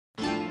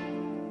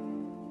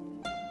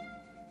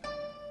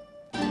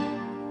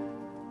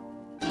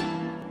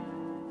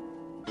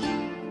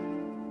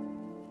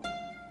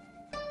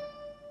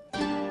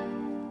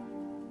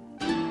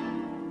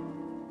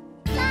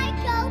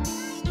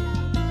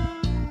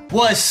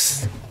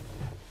What's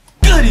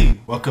goody?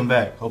 Welcome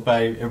back. Hope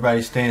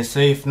everybody's staying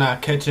safe,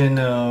 not catching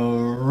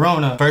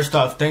Rona. First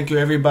off, thank you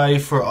everybody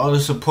for all the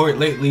support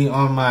lately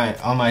on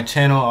my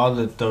channel. All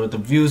the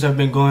views have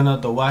been going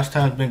up, the watch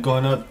time's been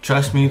going up.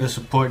 Trust me, the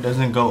support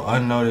doesn't go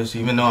unnoticed,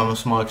 even though I'm a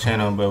small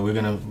channel. But we're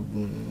gonna.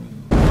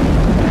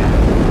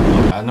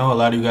 I know a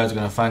lot of you guys are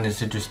gonna find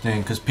this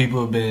interesting because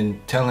people have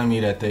been telling me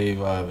that they've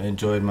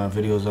enjoyed my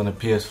videos on the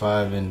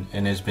PS5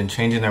 and it's been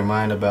changing their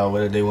mind about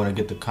whether they want to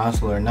get the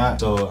console or not.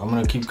 So I'm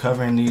gonna keep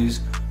covering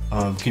these.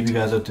 Keep you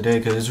guys up to date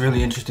because it's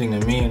really interesting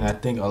to me, and I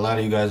think a lot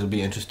of you guys will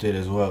be interested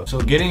as well. So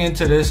getting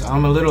into this,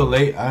 I'm a little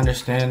late. I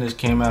understand this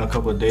came out a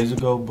couple of days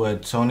ago,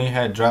 but Sony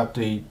had dropped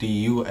the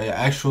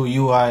actual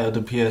UI of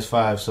the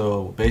PS5.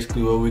 So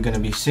basically what we're going to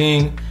be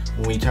seeing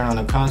when we turn on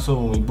the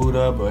console, when we boot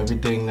up, or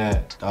everything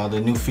that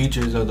the new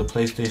features of the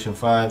PlayStation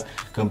 5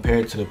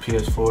 compared to the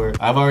PS4.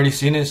 I've already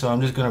seen it, so I'm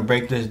just going to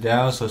break this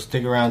down. So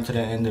stick around to the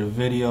end of the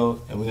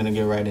video and we're going to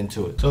get right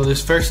into it. So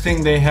this first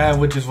thing they have,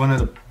 which is one of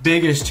the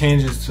biggest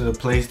changes to the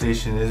PlayStation,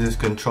 is this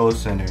control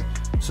center.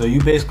 So you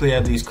basically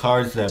have these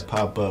cards that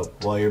pop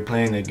up while you're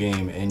playing the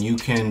game, and you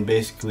can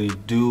basically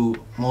do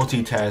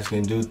multitask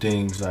and do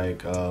things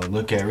like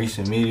look at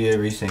recent media,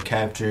 recent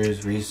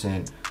captures,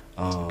 recent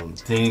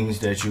things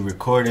that you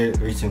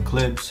recorded, recent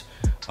clips.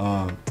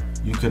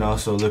 You can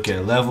also look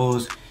at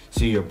levels,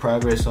 see your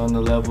progress on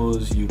the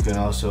levels. You can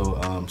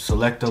also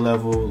select a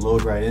level,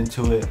 load right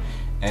into it,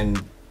 and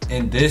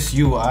in this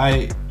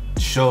UI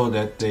show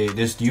that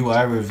this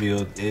UI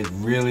revealed, it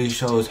really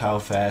shows how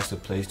fast the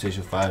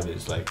PlayStation 5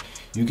 is. Like,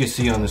 you can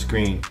see on the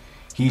screen,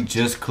 he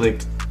just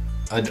clicked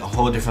a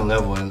whole different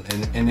level and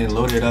then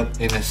loaded up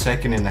in a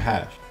second and a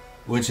half,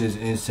 which is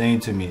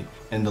insane to me.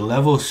 And the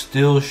level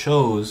still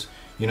shows,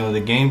 you know, the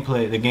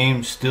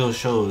game still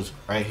shows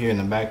right here in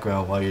the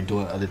background while you're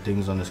doing other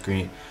things on the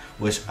screen,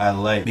 which I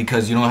like,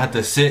 because you don't have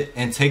to sit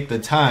and take the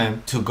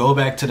time to go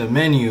back to the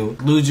menu,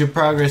 lose your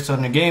progress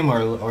on the game,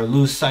 or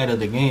lose sight of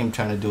the game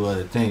trying to do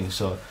other things.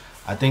 So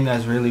I think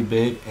that's really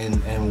big,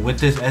 and with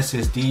this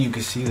SSD you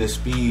can see the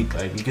speed,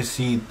 like you can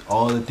see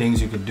all the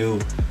things you can do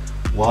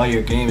while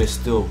your game is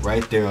still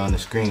right there on the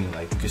screen.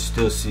 Like, you can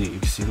still see it. You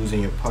can see who's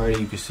in your party,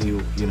 you can see,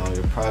 you know,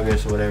 your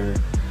progress or whatever.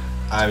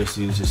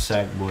 Obviously this is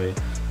Sackboy,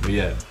 but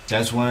yeah,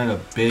 that's one of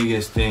the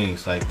biggest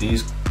things. Like,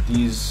 this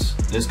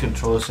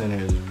control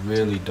center is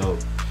really dope.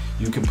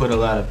 You can put a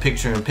lot of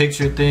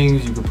picture-in-picture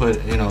things. You can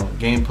put, you know,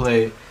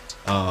 gameplay.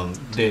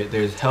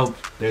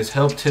 There's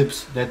help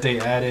tips that they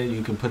added.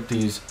 You can put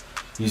these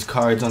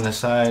cards on the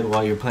side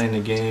while you're playing the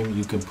game.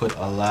 You can put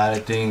a lot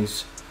of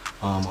things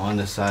on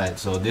the side.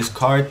 So this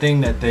card thing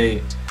that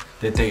they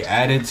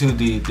added to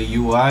the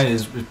UI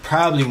is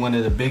probably one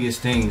of the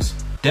biggest things.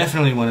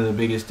 Definitely one of the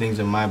biggest things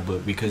in my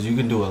book, because you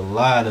can do a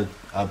lot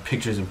of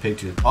pictures in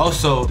pictures.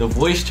 Also, the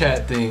voice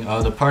chat thing,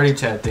 the party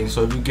chat thing.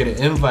 So if you get an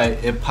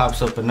invite, it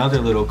pops up another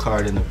little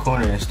card in the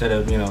corner. Instead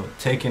of, you know,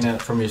 taking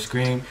it from your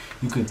screen,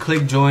 you can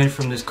click join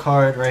from this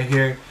card right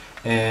here,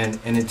 and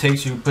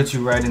it puts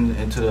you right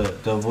into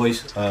the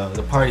voice,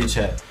 the party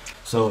chat.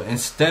 So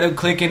instead of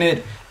clicking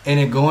it and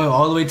it going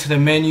all the way to the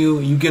menu,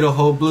 you get a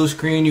whole blue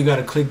screen. You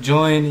gotta click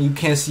join. You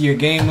can't see your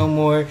game no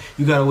more.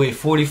 You gotta wait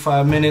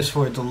 45 minutes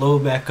for it to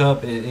load back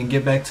up and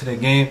get back to the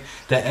game.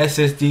 That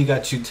SSD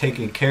got you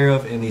taken care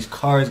of, and these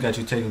cards got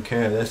you taken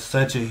care of. That's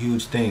such a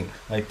huge thing.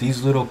 Like,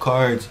 these little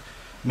cards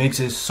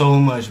makes it so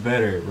much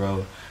better,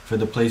 bro, for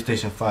the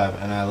PlayStation 5,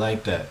 and I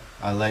like that.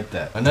 I like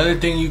that. Another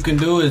thing you can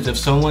do is if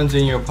someone's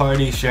in your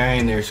party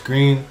sharing their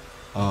screen,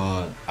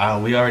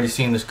 we already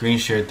seen the screen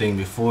share thing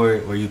before,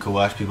 where you could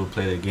watch people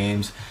play the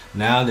games.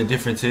 Now the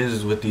difference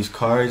is with these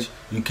cards,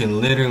 you can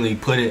literally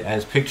put it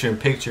as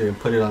picture-in-picture and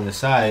put it on the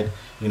side.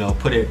 You know,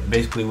 put it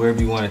basically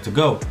wherever you want it to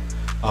go,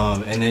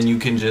 and then you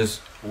can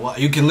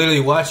literally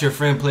watch your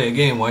friend play a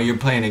game while you're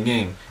playing a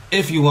game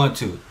if you want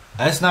to.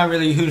 That's not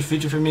really a huge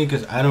feature for me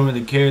because I don't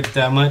really care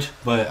that much,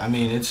 but I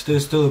mean, it's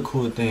still a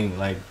cool thing,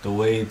 like the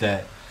way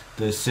that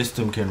the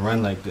system can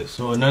run like this.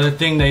 So another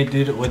thing they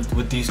did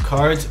with these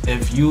cards,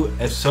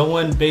 if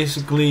someone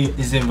basically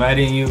is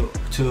inviting you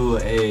to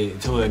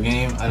a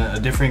game, a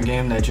different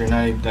game that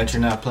you're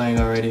not playing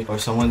already, or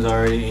someone's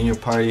already in your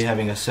party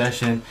having a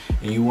session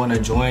and you want to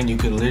join, you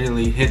can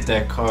literally hit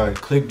that card,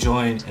 click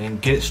join,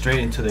 and get straight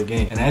into the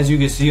game. And as you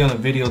can see on the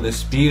video, the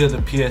speed of the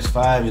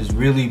PS5 is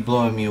really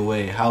blowing me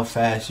away, how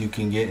fast you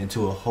can get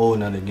into a whole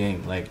nother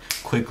game, like,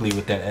 quickly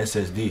with that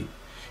SSD.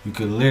 You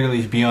could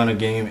literally be on a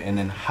game and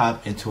then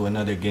hop into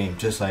another game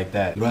just like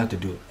that. You don't have to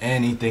do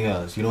anything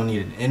else. You don't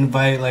need an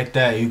invite like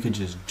that. You could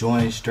just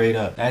join straight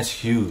up. That's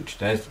huge.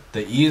 That's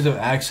the ease of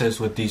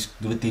access with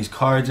these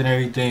cards and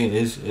everything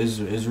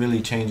is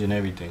really changing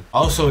everything.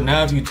 Also,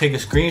 now if you take a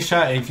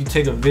screenshot and if you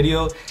take a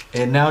video,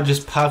 it now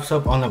just pops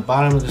up on the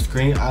bottom of the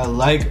screen. I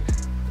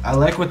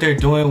like what they're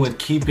doing with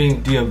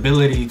keeping the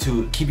ability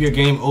to keep your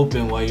game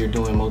open while you're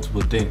doing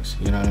multiple things.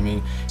 You know what I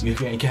mean? You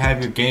can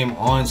have your game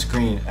on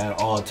screen at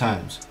all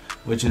times,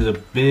 which is a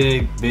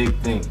big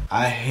thing.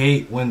 I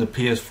hate when the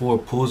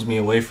PS4 pulls me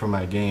away from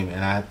my game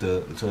and I have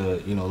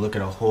to you know, look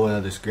at a whole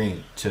other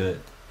screen to,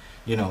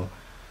 you know,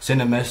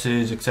 send a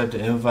message, accept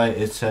an invite,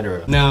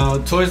 etc. Now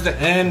towards the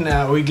end,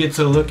 now we get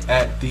to look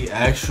at the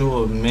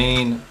actual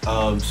main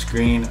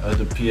screen of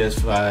the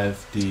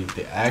PS5,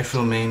 the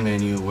actual main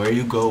menu, where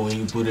you go when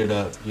you boot it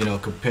up, you know,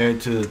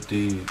 compared to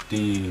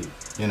the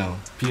you know,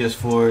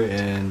 PS4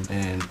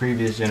 and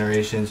previous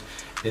generations.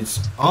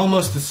 It's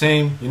almost the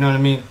same, you know what I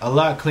mean? A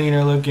lot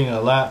cleaner looking, a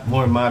lot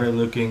more modern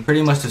looking.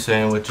 Pretty much the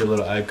same with your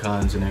little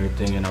icons and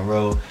everything in a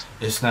row.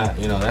 It's not,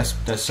 you know, that's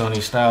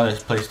Sony style,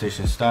 that's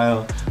PlayStation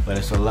style, but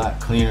it's a lot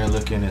cleaner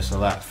looking, it's a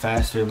lot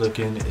faster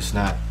looking. It's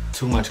not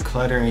too much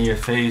clutter in your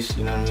face,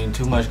 you know what I mean?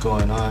 Too much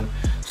going on.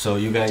 So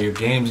you got your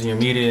games and your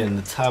media in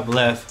the top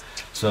left.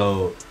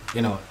 So,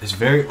 you know, it's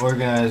very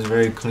organized,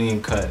 very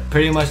clean cut.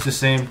 Pretty much the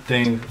same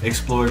thing,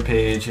 explore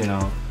page, you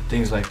know,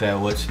 things like that.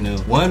 What's new?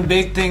 One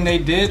big thing they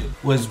did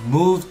was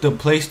move the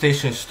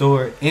PlayStation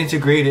Store,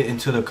 integrate it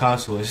into the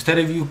console. Instead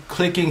of you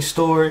clicking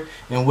store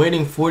and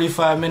waiting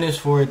 45 minutes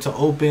for it to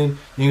open,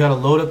 you gotta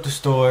load up the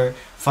store,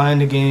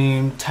 find the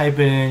game, type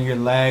it in, you're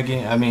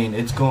lagging. I mean,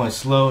 it's going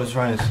slow, it's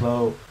running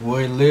slow.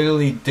 We're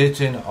literally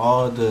ditching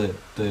all the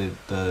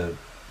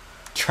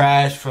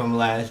trash from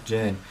last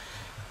gen,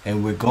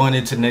 and we're going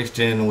into next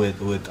gen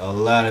with a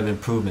lot of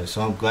improvements.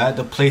 So I'm glad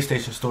the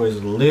PlayStation Store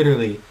is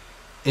literally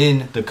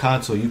in the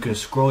console. You can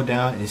scroll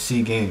down and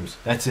see games.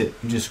 That's it.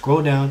 You just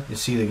scroll down and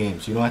see the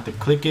games. You don't have to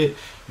click it.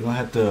 You don't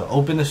have to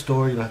open the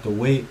store. You don't have to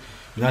wait.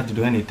 You don't have to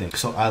do anything.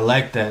 So I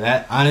like that.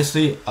 That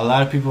honestly, a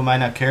lot of people might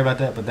not care about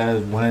that, but that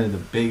is one of the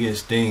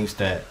biggest things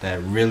that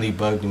really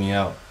bugged me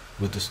out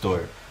with the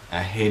store.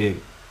 I hated,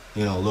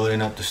 you know,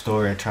 loading up the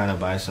store and trying to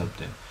buy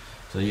something.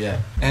 So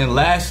yeah. And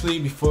lastly,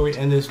 before we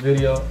end this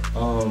video,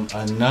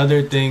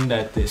 another thing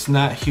that it's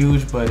not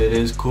huge, but it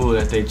is cool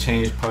that they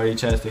changed party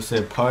chats. They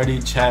said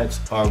party chats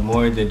are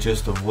more than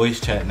just a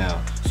voice chat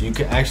now. So you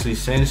can actually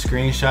send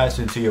screenshots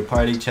into your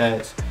party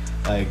chats.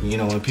 Like, you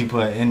know, when people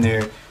are in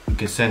there, you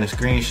can send a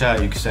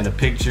screenshot, you can send a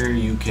picture,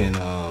 you can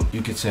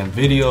send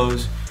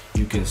videos,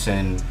 you can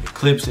send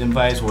clips,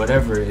 invites,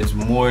 whatever. It's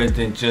more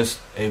than just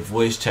a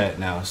voice chat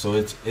now. So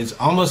it's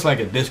almost like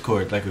a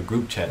Discord, like a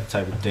group chat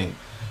type of thing.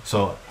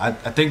 So I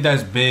think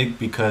that's big,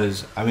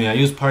 because I mean, I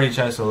use party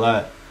chats a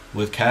lot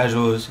with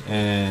casuals,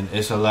 and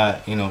it's a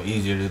lot, you know,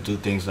 easier to do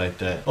things like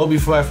that. Oh,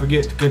 before I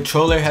forget, the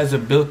controller has a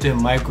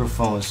built-in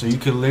microphone, so you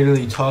can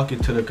literally talk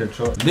into the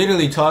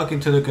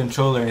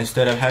controller,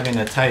 instead of having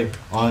to type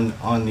on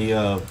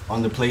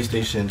the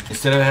PlayStation.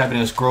 Instead of having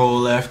to scroll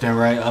left and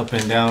right, up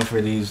and down for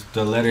the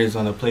letters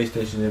on the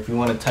PlayStation, if you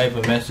want to type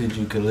a message,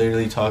 you can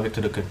literally talk it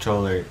to the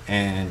controller,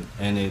 and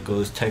it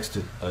goes text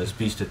to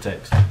speech to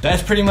text.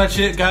 That's pretty much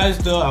it, guys.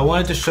 Though I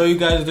wanted to show you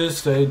guys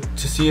this to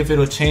see if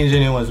it'll change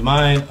anyone's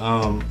mind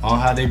on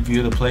how they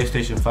view the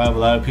PlayStation 5. A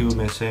lot of people have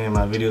been saying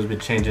my videos been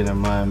changing their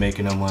mind,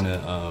 making them want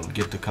to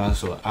get the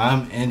console.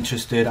 I'm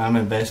interested, I'm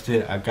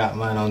invested, I got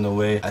mine on the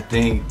way. I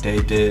think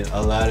they did a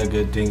lot of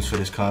good things for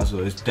this console.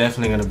 It's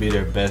definitely going to be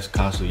their best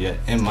console yet,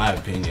 in my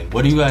opinion.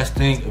 What do you guys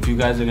think? If you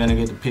guys are going to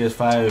get the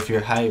PS5, if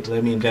you're hyped,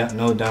 let me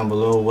know down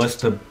below. What's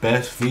the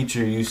best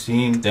feature you've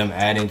seen them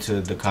adding to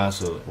the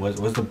console?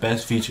 What's the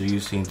best feature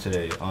you've seen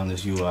today on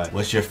this UI?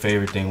 What's your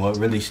favorite thing? What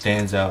really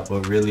stands out?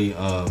 What really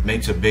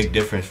makes a big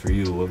difference for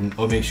you?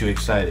 What makes you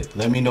excited?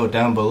 Let me know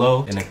down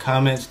below in the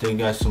comments. Thank you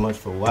guys so much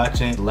for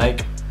watching.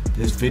 Like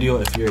this video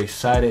if you're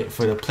excited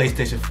for the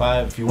PlayStation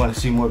 5. If you want to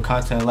see more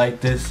content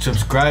like this,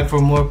 subscribe for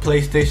more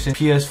PlayStation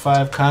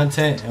PS5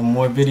 content and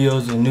more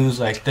videos and news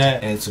like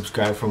that, and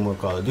subscribe for more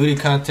Call of Duty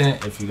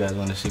content if you guys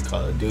want to see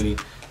Call of Duty.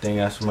 Thank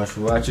you guys so much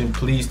for watching.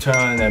 Please turn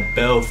on that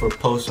bell for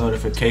post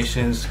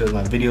notifications, because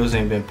my videos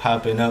ain't been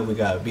popping up. We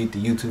gotta beat the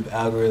YouTube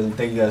algorithm.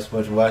 Thank you guys so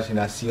much for watching.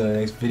 I'll see you on the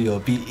next video.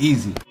 Be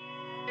easy.